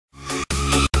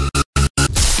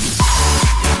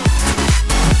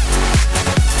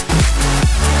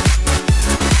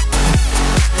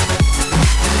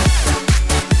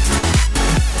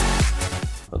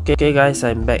Okay guys,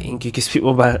 I'm back in QQSM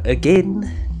Mobile again.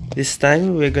 This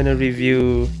time we're gonna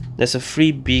review, there's a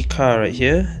free B car right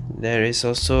here. There is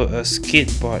also a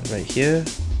skateboard right here,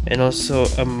 and also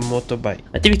a motorbike.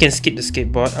 I think we can skip the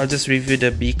skateboard. I'll just review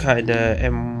the B car and the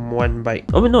M1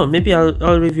 bike. Oh no, maybe I'll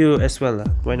review as well.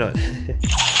 Why not?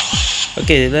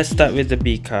 Okay, let's start with the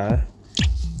B car.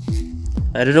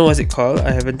 I don't know what's it called.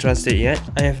 I haven't translated yet.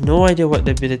 I have no idea what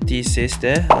the ability says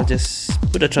there. I'll just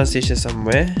put a translation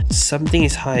somewhere. Something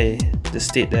is high, the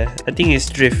state there. I think it's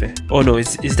drift. Oh no,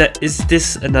 is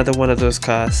this another one of those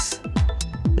cars?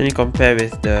 Let me compare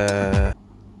with the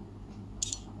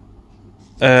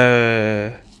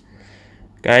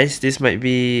guys, this might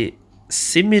be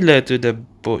similar to the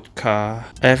boat car.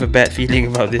 I have a bad feeling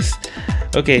about this.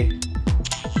 Okay.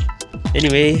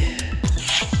 Anyway,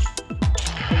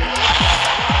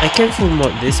 I can full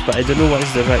mod this, but I don't know what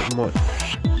is the right mod.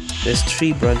 There's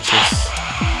 3 branches,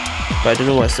 but I don't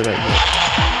know what's the right mod.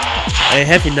 I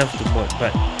have enough to mod,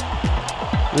 but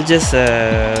we'll just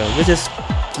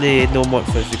play no mod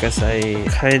first because I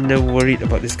kinda worried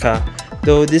about this car.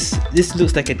 Though this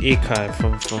looks like an A car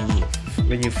from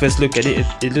when you first look at it,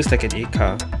 it looks like an A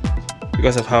car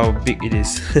because of how big it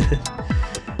is.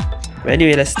 But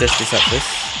anyway, let's test this out first.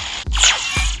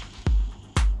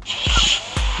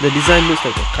 The design looks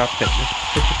like a carpet.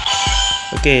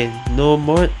 Okay, no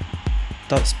mod.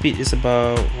 Top speed is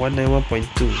about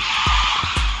 191.2.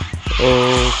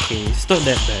 Okay, it's not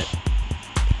that bad.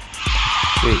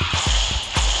 Wait,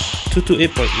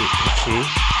 228.8. Okay,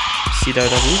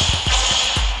 CW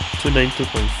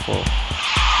 292.4.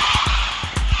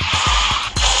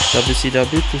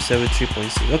 WCW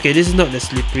 273.6. Okay, this is not as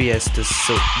slippery as the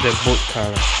boat car.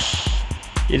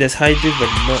 It has high drift, but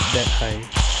not that high.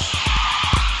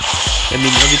 I mean,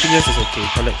 everything else is okay.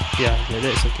 Yeah,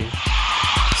 that's okay.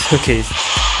 It's okay.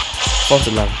 False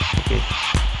alarm. Okay.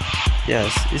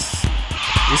 Yes, it's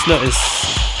not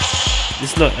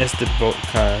as the boat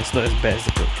car. It's not as bad as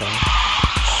the boat car.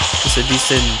 It's a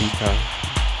decent B car.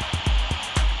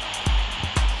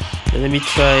 And let me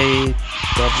try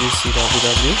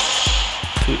WCWW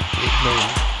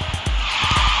 289.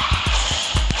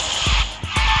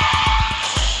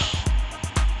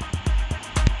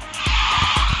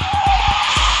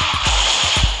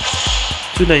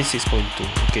 296.2.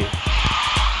 Okay.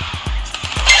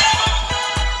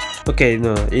 Okay,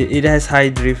 no, it has high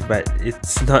drift, but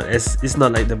it's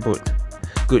not like the boat.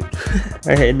 Good.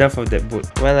 I had enough of that boat.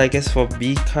 Well, I guess for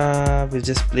B car, we'll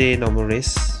just play normal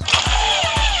race.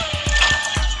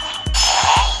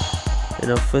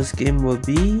 And our first game will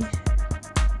be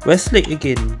Westlake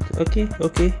again. Okay.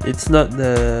 It's not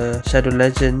the Shadow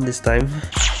Legend this time,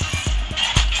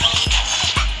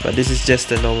 but this is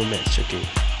just a normal match. Okay.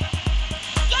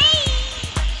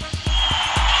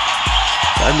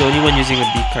 I'm the only one using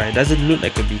a B car. It doesn't look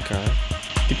like a B car.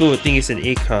 People would think it's an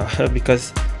A car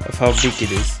because of how big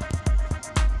it is.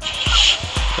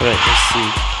 Alright, let's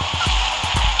see.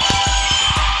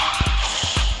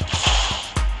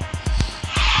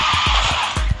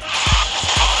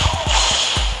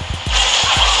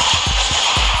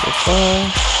 So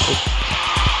far,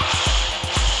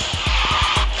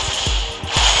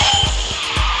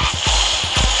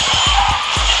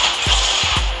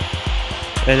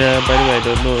 and by the way, I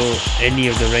don't know any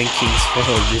of the rankings for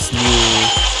this new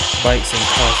bikes and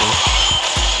cars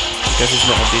because it's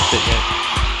not updated yet.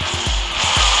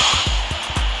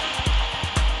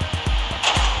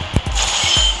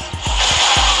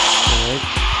 Alright.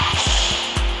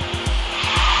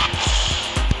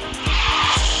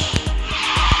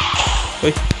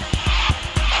 Oi.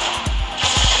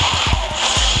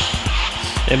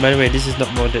 And by the way, this is not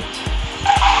modded,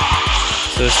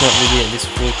 so it's not really at this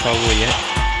full power yet.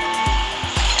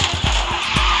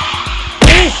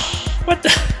 What the?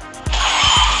 The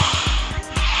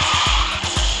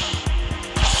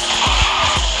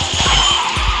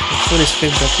phone is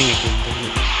frame dropping again.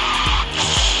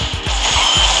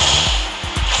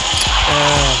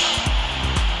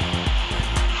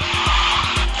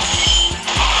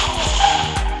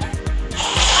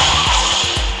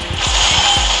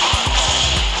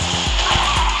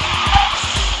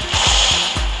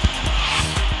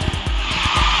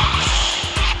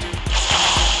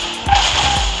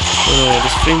 Oh no,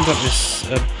 this frame drop is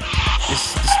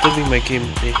disturbing my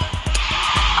gameplay.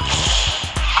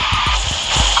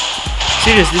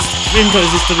 Serious, this frame drop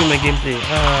is disturbing my gameplay.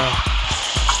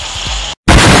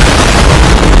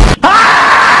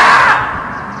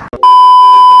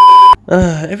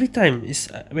 Every time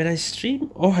when I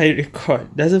stream or I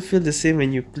record, doesn't feel the same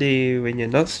when you play when you're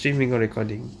not streaming or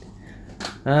recording.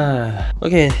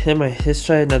 Okay, never mind. Let's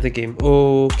try another game.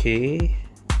 Okay.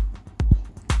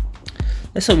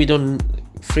 Let's hope we don't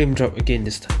frame drop again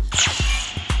this time.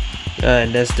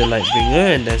 And that's the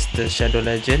Lightbringer, and that's the Shadow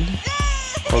Legend,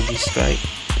 Foggy Strike.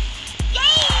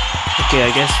 Okay,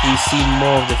 I guess we see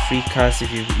more of the free cars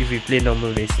if we play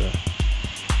normal racer.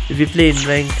 If we play in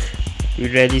rank, we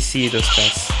rarely see those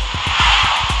cars.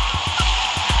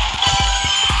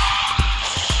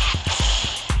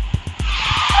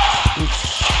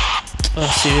 Oh,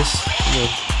 serious? No.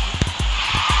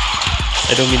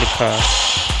 I don't mean the car.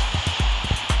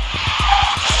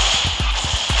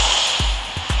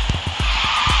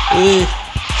 Wait.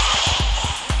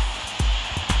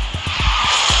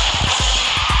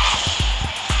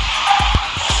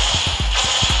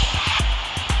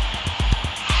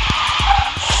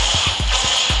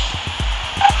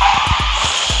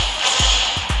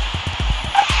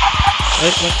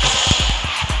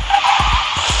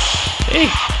 Hey!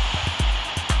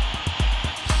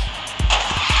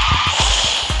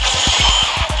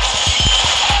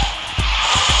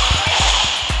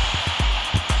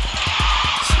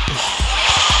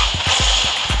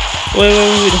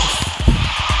 Wait.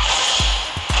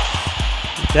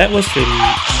 That was frame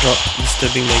drop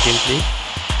disturbing my gameplay.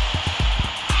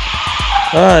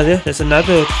 Ah, there's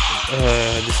another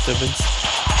disturbance.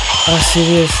 Ah,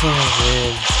 serious? Oh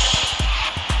man.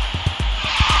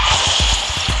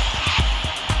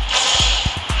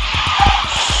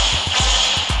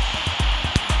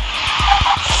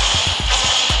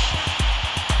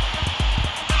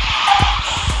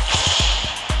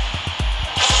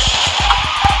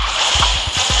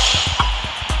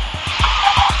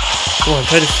 Oh, I'm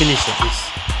trying to finish at least.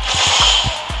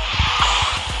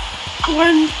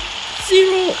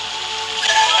 1-0.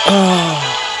 Oh,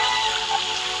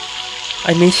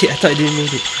 I made it. I thought I didn't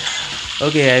make it.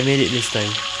 Okay, I made it this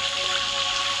time.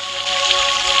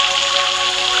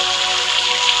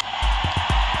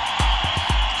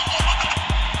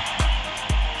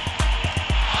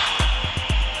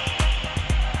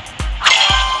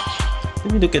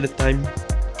 Let me look at the time.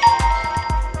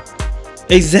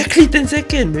 Exactly 10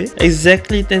 seconds, man.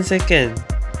 Exactly 10 seconds.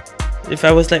 If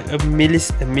I was like a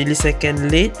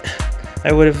millisecond late,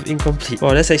 I would have incomplete.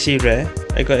 Oh, that's actually rare.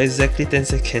 I got exactly 10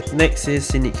 seconds. Next is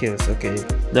Scenic Hills. Okay.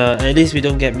 Now, at least we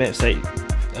don't get maps like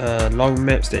long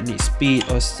maps that need speed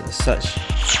or such.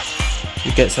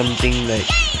 We get something like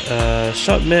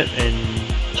short map and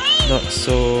not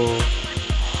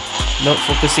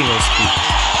focusing on speed.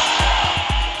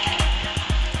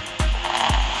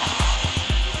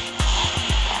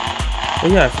 Oh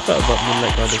yeah, I forgot about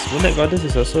Moonlight Goddess. Moonlight Goddess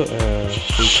is also a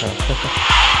free car.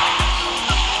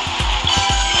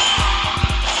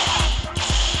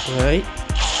 Right.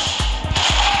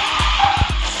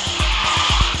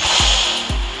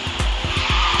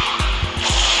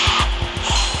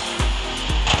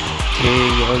 Okay,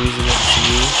 you're all using it to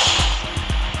you.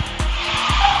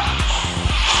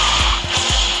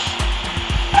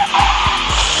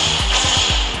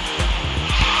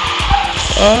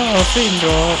 Oh, frame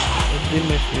drop. I did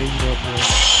my frame drop now.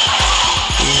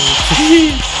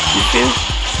 You feel?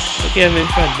 Okay, I'm in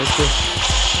front. Let's go.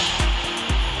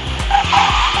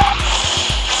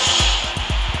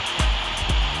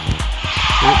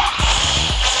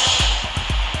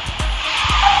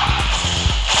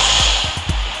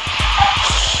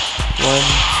 One,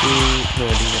 two, no, I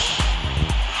did not.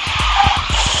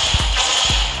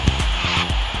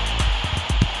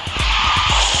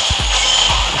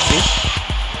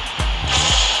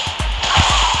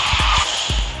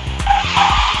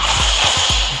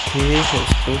 Okay, that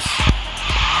was close.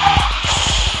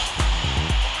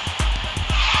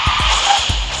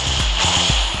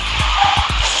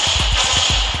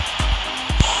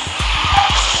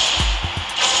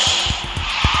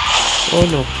 Oh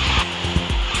no.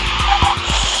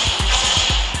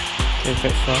 Okay,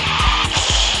 quite far.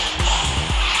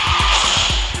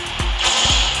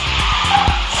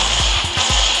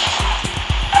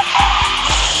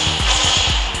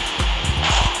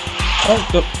 Oh,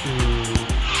 go.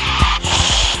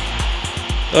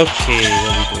 Okay,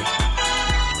 there we go.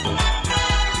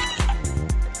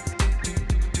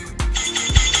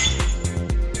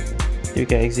 You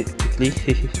can exit quickly.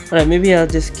 Alright, maybe I'll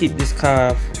just keep this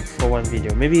car for one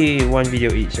video. Maybe one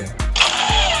video each.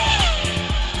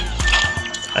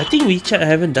 I think WeChat I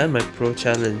haven't done my pro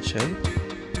challenge.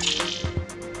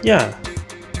 Yeah.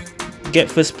 Get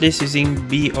first place using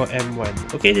B or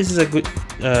M1. Okay, this is a good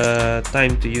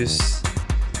time to use.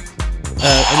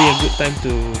 A good time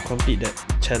to complete that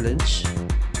challenge.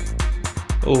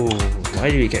 Oh,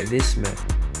 why did we get this map?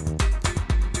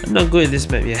 I'm not good at this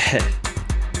map yet.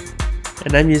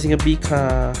 And I'm using a B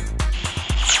car.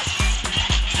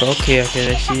 So okay, I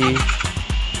can actually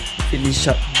finish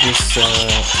up this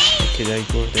Okay, there you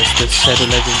go. There's the Shadow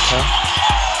Legend car.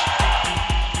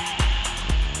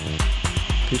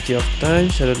 Beauty of Time,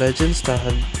 Shadow Legend,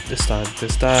 the Star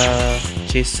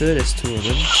Chaser. There's 2 of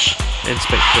them, and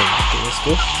Spectrum. Okay, let's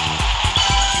go.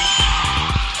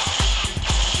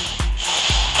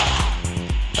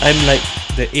 I'm like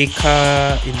the A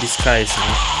car in disguise, you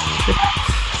know?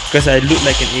 Because I look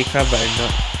like an A car, but I'm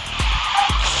not.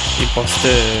 Imposter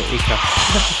A car.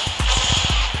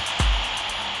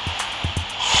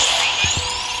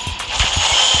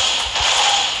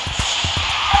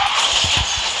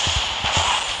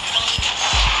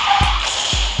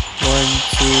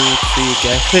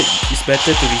 Okay, I heard it's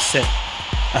better to reset.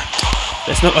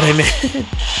 That's not what I meant.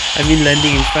 I mean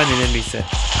landing in front and then reset.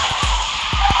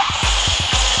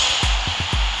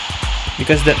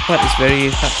 Because that part is very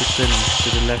hard to turn to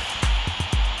the left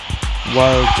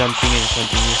while jumping and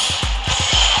continuous.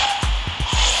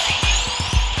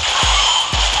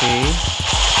 Okay.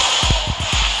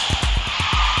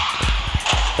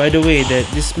 By the way, that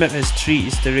this map has 3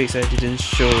 Easter eggs I didn't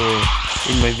show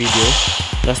in my video.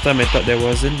 Last time I thought there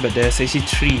wasn't, but there's actually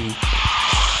 3.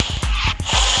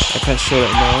 I can't show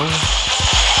right now.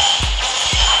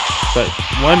 But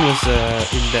one was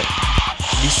in that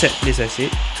reset place I said.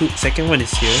 Second one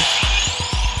is here.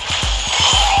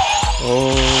 Oh,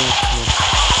 come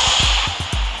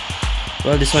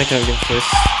on. Well, this one I cannot get first.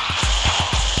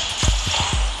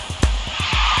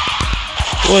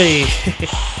 Oi!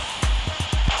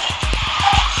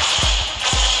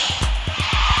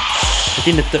 I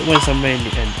think the third one is somewhere in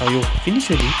the end. Oh, yo, finish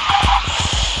already?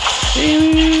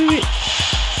 Hey, wait.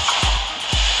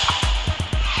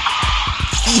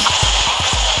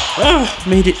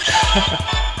 Made it.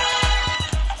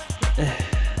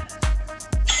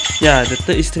 Yeah, the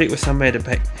third Easter egg was somewhere at the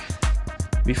back.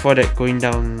 Before that going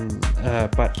down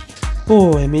part.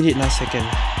 Oh, I made it last second.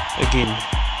 Again.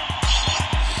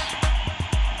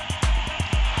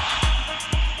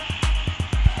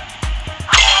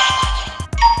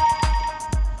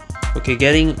 Okay,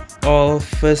 getting all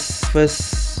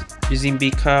first using B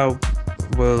car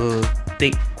will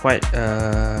take quite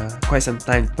some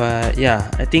time, but yeah,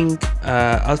 I think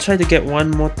I'll try to get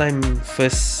one more time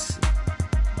first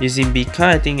using B car,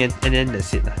 I think, and then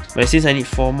that's it lah. But since I need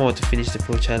 4 more to finish the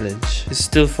pro challenge, it's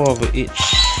still 4 over 8.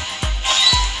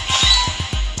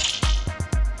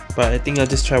 But I think I'll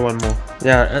just try one more.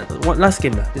 Yeah, what last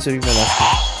game lah? This will be my last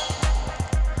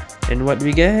game. And what do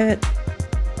we get?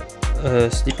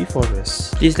 Sleepy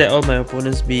Forest. Please let all my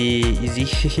opponents be easy.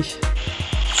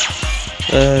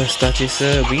 Star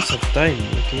Chaser, Wings of Time.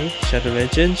 Okay, Shadow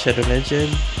Legend,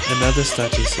 another Star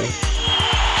Chaser.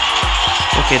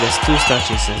 Okay, there's 2 Star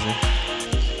Chasers.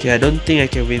 Okay, I don't think I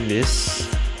can win this.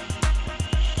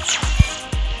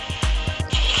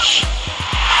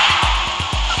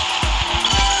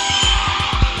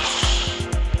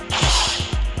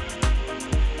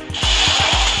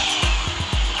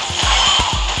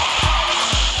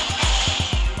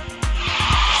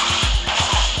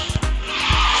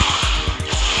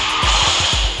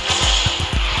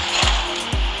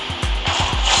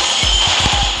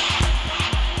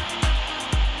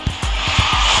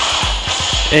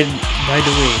 And by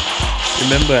the way,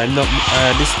 remember, I'm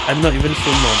not even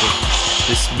full modded.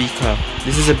 This B car.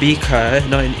 This is a B car,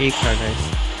 not an A car, guys.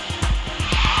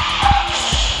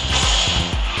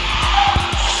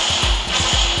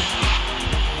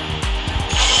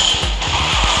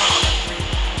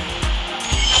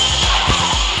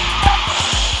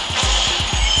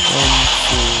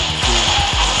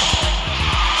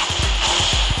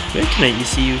 Where can I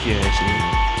see you here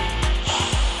actually?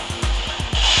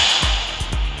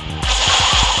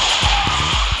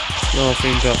 No,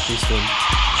 frame drop, please don't.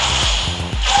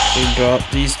 Frame drop,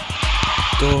 please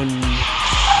don't.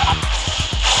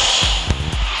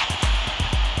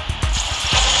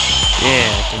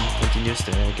 Yeah, I can continue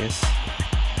there, I guess.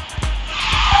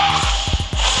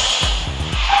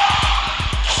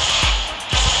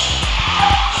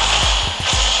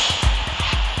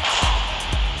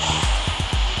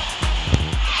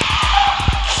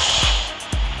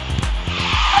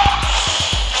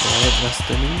 Alright, last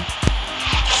turning.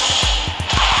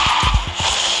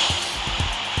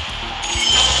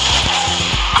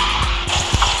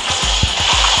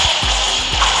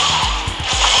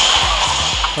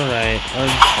 Alright, on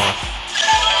off.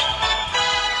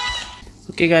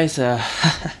 Okay guys, I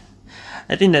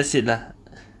think that's it lah.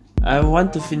 I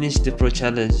want to finish the pro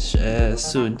challenge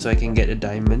soon so I can get the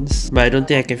diamonds, but I don't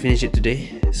think I can finish it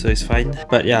today, so it's fine.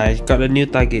 But yeah, I got a new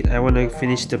target. I want to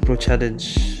finish the pro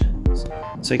challenge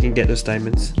so I can get those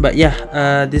diamonds. But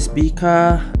yeah, this B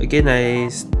car, again, I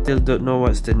still don't know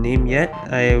what's the name yet.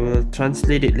 I will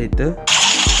translate it later.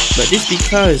 But this B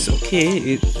car is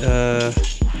okay.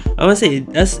 I want to say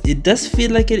it does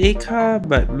feel like an A car,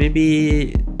 but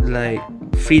maybe like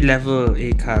free level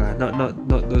A car, not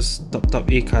those top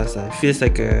A cars. It feels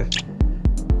like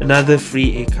another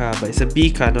free A car, but it's a B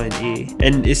car, not an A.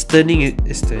 And its drifting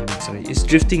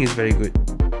is very good.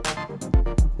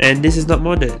 And this is not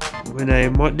modded. When I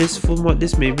full mod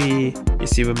this, maybe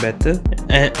it's even better.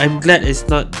 I'm glad it's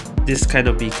not this kind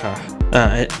of B car.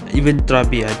 Even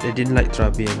Trabi, I didn't like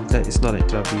Trabi. I'm glad it's not like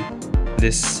Trabi.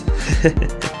 This.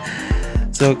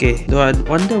 So okay, though I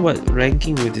wonder what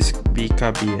ranking would this B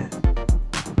car be.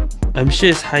 I'm sure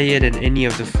it's higher than any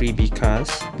of the free B cars,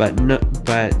 but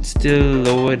still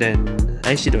lower than.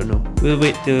 I actually don't know. We'll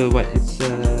wait till we'll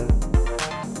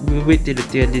wait till the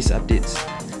tier list updates.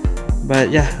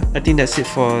 But yeah, I think that's it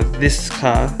for this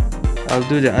car. I'll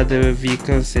do the other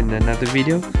vehicles in another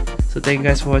video. So thank you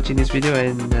guys for watching this video,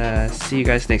 and see you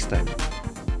guys next time.